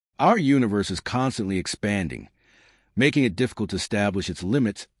Our universe is constantly expanding, making it difficult to establish its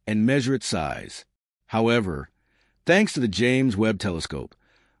limits and measure its size. However, thanks to the James Webb Telescope,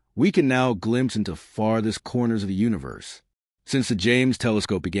 we can now glimpse into farthest corners of the universe. Since the James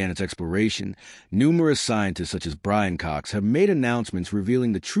Telescope began its exploration, numerous scientists such as Brian Cox have made announcements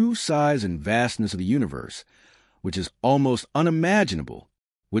revealing the true size and vastness of the universe, which is almost unimaginable.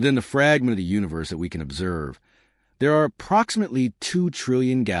 Within the fragment of the universe that we can observe, there are approximately 2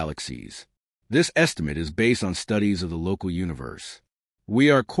 trillion galaxies. This estimate is based on studies of the local universe. We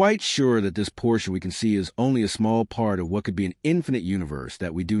are quite sure that this portion we can see is only a small part of what could be an infinite universe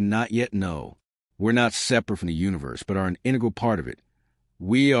that we do not yet know. We're not separate from the universe, but are an integral part of it.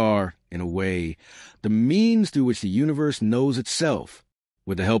 We are, in a way, the means through which the universe knows itself.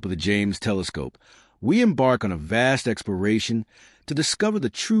 With the help of the James Telescope, we embark on a vast exploration to discover the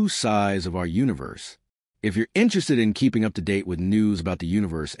true size of our universe. If you're interested in keeping up to date with news about the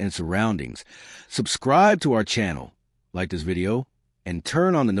universe and its surroundings, subscribe to our channel, like this video, and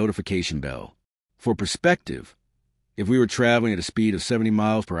turn on the notification bell. For perspective, if we were traveling at a speed of 70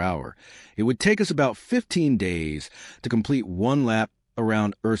 miles per hour, it would take us about 15 days to complete one lap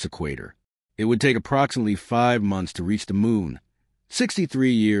around Earth's equator. It would take approximately 5 months to reach the Moon,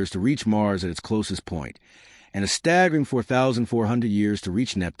 63 years to reach Mars at its closest point, and a staggering 4,400 years to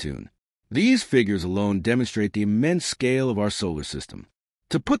reach Neptune. These figures alone demonstrate the immense scale of our solar system.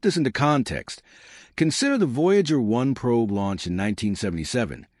 To put this into context, consider the Voyager 1 probe launch in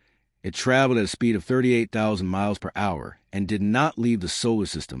 1977. It traveled at a speed of 38,000 miles per hour and did not leave the solar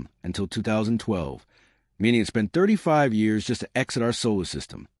system until 2012, meaning it spent 35 years just to exit our solar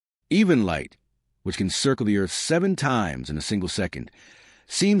system. Even light, which can circle the Earth 7 times in a single second,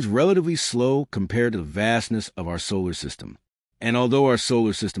 seems relatively slow compared to the vastness of our solar system. And although our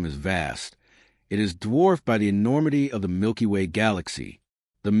solar system is vast, it is dwarfed by the enormity of the Milky Way galaxy.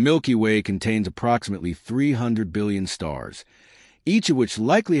 The Milky Way contains approximately 300 billion stars, each of which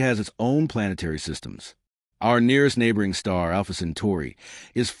likely has its own planetary systems. Our nearest neighboring star, Alpha Centauri,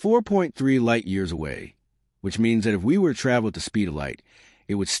 is 4.3 light-years away, which means that if we were to travel at the speed of light,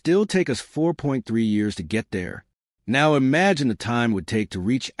 it would still take us 4.3 years to get there. Now imagine the time it would take to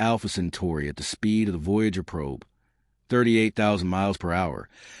reach Alpha Centauri at the speed of the Voyager probe, 38,000 miles per hour.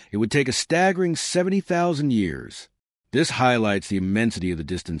 It would take a staggering 70,000 years. This highlights the immensity of the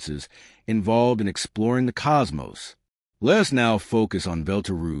distances involved in exploring the cosmos. Let us now focus on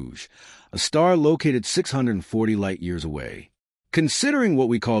Delta Rouge, a star located 640 light-years away. Considering what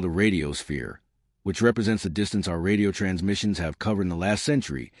we call the radiosphere, which represents the distance our radio transmissions have covered in the last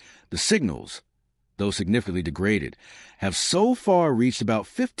century, the signals, though significantly degraded, have so far reached about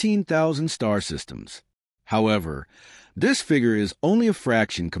 15,000 star systems. However, this figure is only a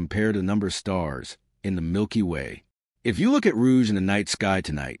fraction compared to the number of stars in the Milky Way. If you look at Rouge in the night sky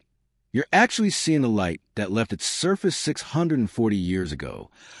tonight, you're actually seeing a light that left its surface 640 years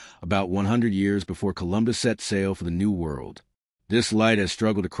ago, about 100 years before Columbus set sail for the New World. This light has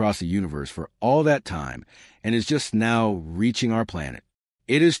struggled across the universe for all that time and is just now reaching our planet.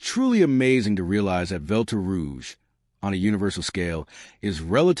 It is truly amazing to realize that Delta Rouge, on a universal scale, is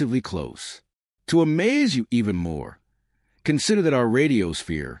relatively close. To amaze you even more, consider that our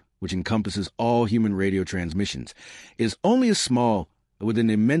radiosphere, which encompasses all human radio transmissions, is only as small within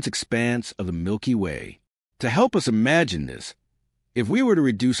the immense expanse of the Milky Way. To help us imagine this, if we were to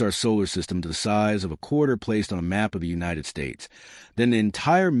reduce our solar system to the size of a quarter placed on a map of the United States, then the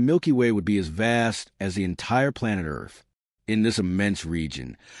entire Milky Way would be as vast as the entire planet Earth. In this immense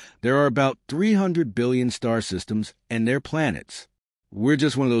region, there are about 300 billion star systems and their planets. We're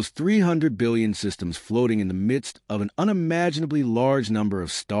just one of those 300 billion systems floating in the midst of an unimaginably large number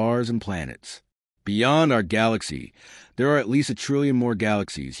of stars and planets. Beyond our galaxy, there are at least 1 trillion more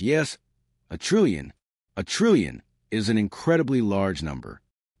galaxies. Yes, 1 trillion. 1 trillion is an incredibly large number.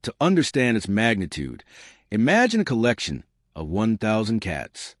 To understand its magnitude, imagine a collection of 1,000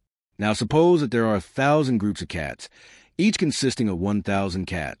 cats. Now suppose that there are 1,000 groups of cats, each consisting of 1,000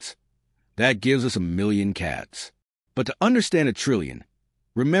 cats. That gives us 1 million cats. But to understand 1 trillion,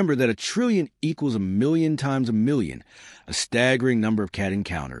 remember that 1 trillion equals 1 million times 1 million, a staggering number of cat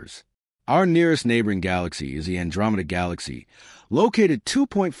encounters. Our nearest neighboring galaxy is the Andromeda Galaxy, located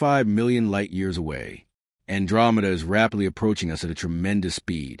 2.5 million light-years away. Andromeda is rapidly approaching us at a tremendous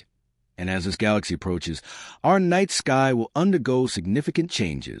speed, and as this galaxy approaches, our night sky will undergo significant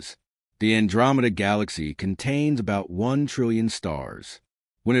changes. The Andromeda Galaxy contains about 1 trillion stars.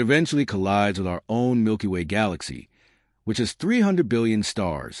 When it eventually collides with our own Milky Way galaxy, which has 300 billion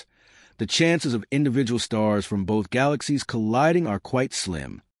stars, the chances of individual stars from both galaxies colliding are quite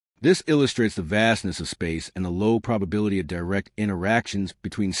slim. This illustrates the vastness of space and the low probability of direct interactions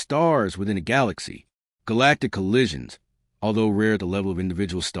between stars within a galaxy. Galactic collisions, although rare at the level of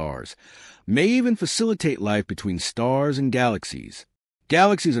individual stars, may even facilitate life between stars and galaxies.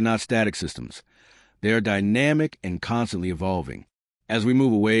 Galaxies are not static systems. They are dynamic and constantly evolving. As we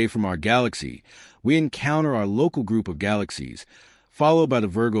move away from our galaxy, we encounter our local group of galaxies, followed by the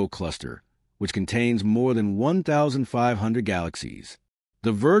Virgo cluster, which contains more than 1,500 galaxies.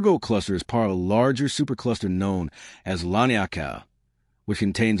 The Virgo cluster is part of a larger supercluster known as Laniakea, which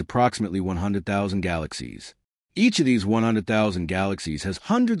contains approximately 100,000 galaxies. Each of these 100,000 galaxies has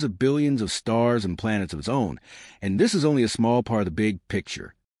hundreds of billions of stars and planets of its own, and this is only a small part of the big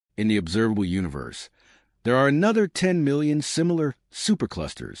picture. In the observable universe, there are another 10 million similar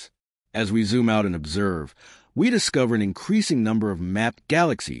superclusters. As we zoom out and observe, we discover an increasing number of mapped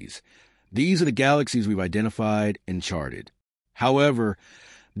galaxies. These are the galaxies we've identified and charted. However,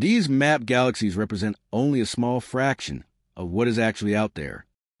 these mapped galaxies represent only a small fraction of what is actually out there.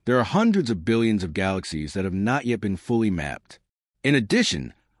 There are hundreds of billions of galaxies that have not yet been fully mapped. In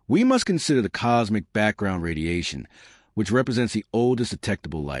addition, we must consider the cosmic background radiation, which represents the oldest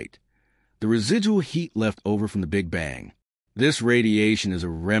detectable light, the residual heat left over from the Big Bang. This radiation is a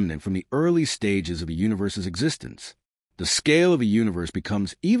remnant from the early stages of the universe's existence. The scale of the universe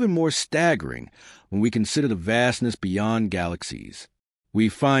becomes even more staggering when we consider the vastness beyond galaxies. We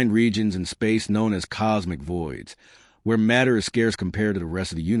find regions in space known as cosmic voids, where matter is scarce compared to the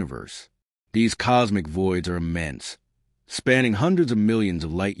rest of the universe. These cosmic voids are immense, spanning hundreds of millions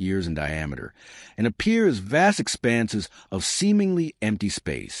of light years in diameter, and appear as vast expanses of seemingly empty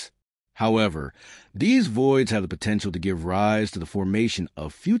space. However, these voids have the potential to give rise to the formation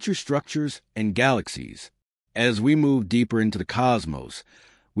of future structures and galaxies. As we move deeper into the cosmos,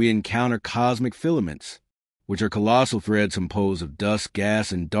 we encounter cosmic filaments, which are colossal threads composed of dust,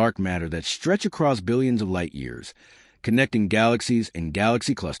 gas, and dark matter that stretch across billions of light years, connecting galaxies and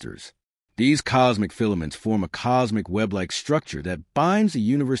galaxy clusters. These cosmic filaments form a cosmic web-like structure that binds the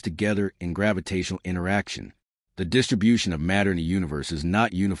universe together in gravitational interaction. The distribution of matter in the universe is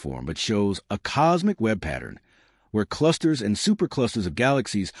not uniform, but shows a cosmic web pattern, where clusters and superclusters of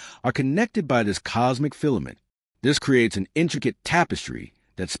galaxies are connected by this cosmic filament. This creates an intricate tapestry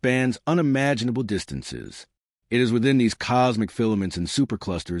that spans unimaginable distances. It is within these cosmic filaments and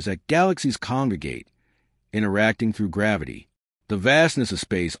superclusters that galaxies congregate, interacting through gravity. The vastness of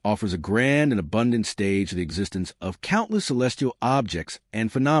space offers a grand and abundant stage for the existence of countless celestial objects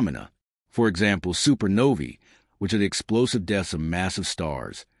and phenomena. For example, supernovae, which are the explosive deaths of massive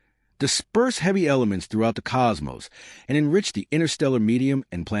stars, disperse heavy elements throughout the cosmos and enrich the interstellar medium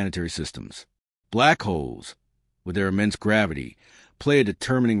and planetary systems. Black holes, with their immense gravity, play a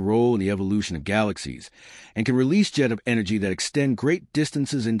determining role in the evolution of galaxies and can release jets of energy that extend great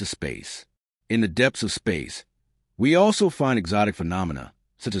distances into space. In the depths of space, we also find exotic phenomena,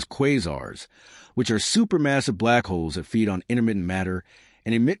 such as quasars, which are supermassive black holes that feed on intermittent matter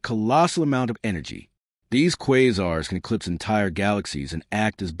and emit colossal amount of energy. These quasars can eclipse entire galaxies and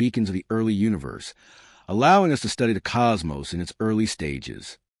act as beacons of the early universe, allowing us to study the cosmos in its early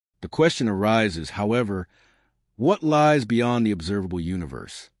stages. The question arises, however, what lies beyond the observable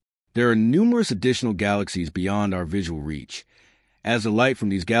universe? There are numerous additional galaxies beyond our visual reach, as the light from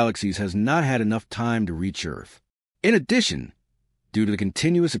these galaxies has not had enough time to reach Earth. In addition, due to the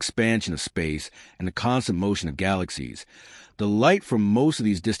continuous expansion of space and the constant motion of galaxies, the light from most of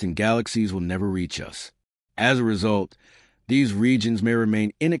these distant galaxies will never reach us. As a result, these regions may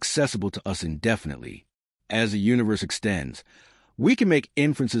remain inaccessible to us indefinitely. As the universe extends, we can make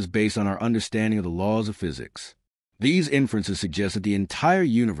inferences based on our understanding of the laws of physics. These inferences suggest that the entire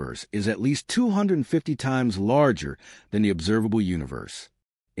universe is at least 250 times larger than the observable universe.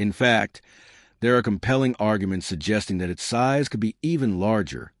 In fact, there are compelling arguments suggesting that its size could be even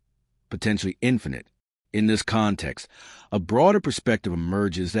larger, potentially infinite. In this context, a broader perspective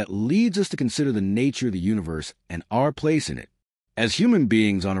emerges that leads us to consider the nature of the universe and our place in it. As human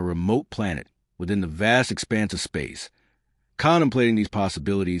beings on a remote planet within the vast expanse of space, contemplating these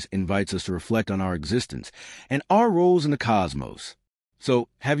possibilities invites us to reflect on our existence and our roles in the cosmos. So,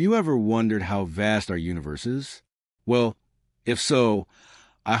 have you ever wondered how vast our universe is? Well, if so,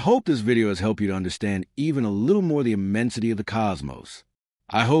 I hope this video has helped you to understand even a little more the immensity of the cosmos.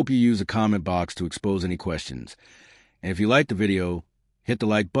 I hope you use the comment box to expose any questions. And if you liked the video, hit the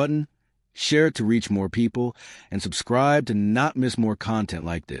like button, share it to reach more people, and subscribe to not miss more content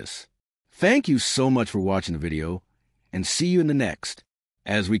like this. Thank you so much for watching the video, and see you in the next.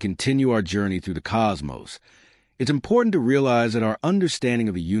 As we continue our journey through the cosmos, it's important to realize that our understanding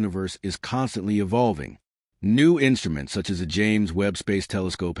of the universe is constantly evolving. New instruments such as the James Webb Space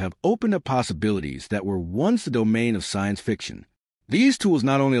Telescope have opened up possibilities that were once the domain of science fiction. These tools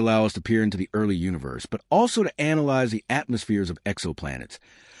not only allow us to peer into the early universe, but also to analyze the atmospheres of exoplanets,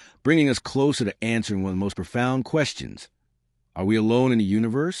 bringing us closer to answering one of the most profound questions. Are we alone in the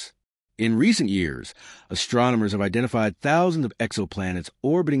universe? In recent years, astronomers have identified thousands of exoplanets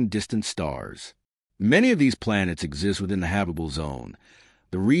orbiting distant stars. Many of these planets exist within the habitable zone,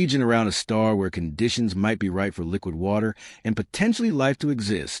 the region around a star where conditions might be right for liquid water and potentially life to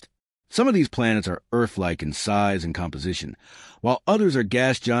exist. Some of these planets are Earth-like in size and composition, while others are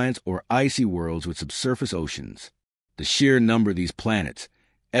gas giants or icy worlds with subsurface oceans. The sheer number of these planets,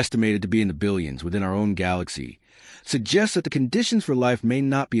 estimated to be in the billions within our own galaxy, suggests that the conditions for life may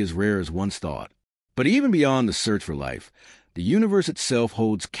not be as rare as once thought. But even beyond the search for life, the universe itself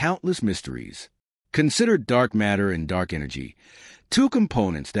holds countless mysteries. Consider dark matter and dark energy, two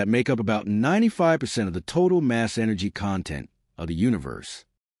components that make up about 95% of the total mass energy content of the universe.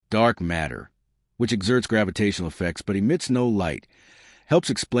 Dark matter, which exerts gravitational effects but emits no light, helps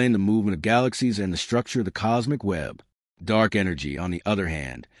explain the movement of galaxies and the structure of the cosmic web. Dark energy, on the other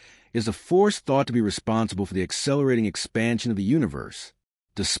hand, is the force thought to be responsible for the accelerating expansion of the universe.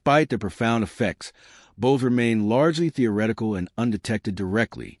 Despite their profound effects, both remain largely theoretical and undetected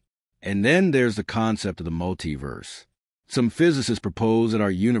directly. And then there's the concept of the multiverse. Some physicists propose that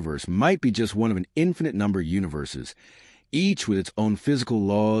our universe might be just one of an infinite number of universes, each with its own physical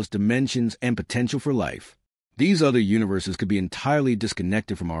laws, dimensions, and potential for life. These other universes could be entirely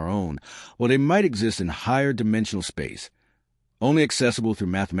disconnected from our own, while they might exist in higher dimensional space, only accessible through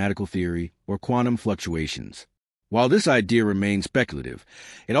mathematical theory or quantum fluctuations. While this idea remains speculative,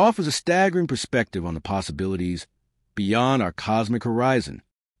 it offers a staggering perspective on the possibilities beyond our cosmic horizon.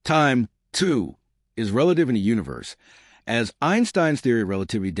 Time, too, is relative in the universe. As Einstein's theory of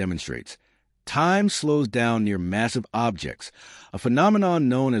relativity demonstrates, time slows down near massive objects, a phenomenon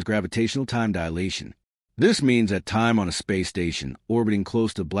known as gravitational time dilation. This means that time on a space station orbiting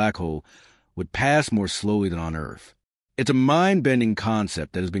close to a black hole would pass more slowly than on Earth. It's a mind-bending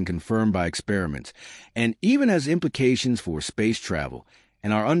concept that has been confirmed by experiments and even has implications for space travel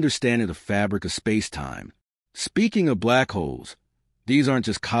and our understanding of the fabric of space-time. Speaking of black holes, these aren't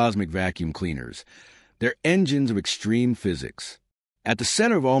just cosmic vacuum cleaners. They're engines of extreme physics. At the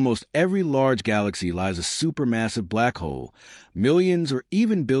center of almost every large galaxy lies a supermassive black hole, millions or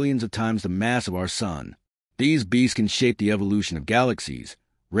even billions of times the mass of our Sun. These beasts can shape the evolution of galaxies,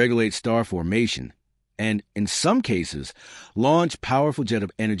 regulate star formation, and, in some cases, launch powerful jets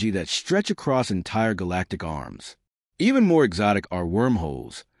of energy that stretch across entire galactic arms. Even more exotic are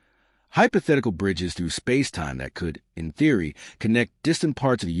wormholes, hypothetical bridges through space-time that could, in theory, connect distant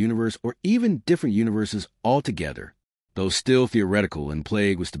parts of the universe or even different universes altogether. Though still theoretical and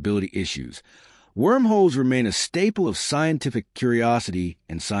plagued with stability issues, wormholes remain a staple of scientific curiosity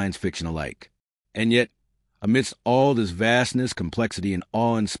and science fiction alike. And yet, amidst all this vastness, complexity, and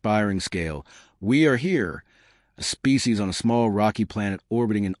awe-inspiring scale, we are here, a species on a small rocky planet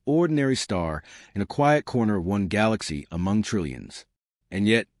orbiting an ordinary star in a quiet corner of one galaxy among trillions. And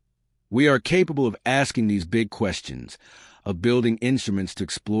yet, we are capable of asking these big questions, of building instruments to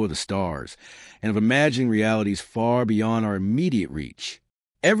explore the stars, and of imagining realities far beyond our immediate reach.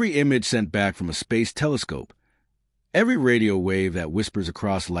 Every image sent back from a space telescope, every radio wave that whispers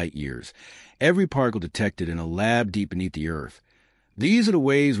across light years, every particle detected in a lab deep beneath the Earth, these are the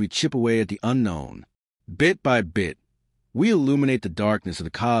ways we chip away at the unknown. Bit by bit, we illuminate the darkness of the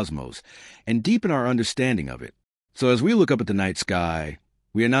cosmos and deepen our understanding of it. So as we look up at the night sky,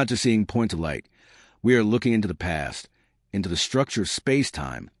 we are not just seeing points of light. We are looking into the past, into the structure of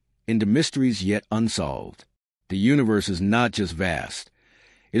space-time, into mysteries yet unsolved. The universe is not just vast.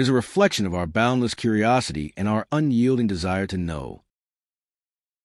 It is a reflection of our boundless curiosity and our unyielding desire to know.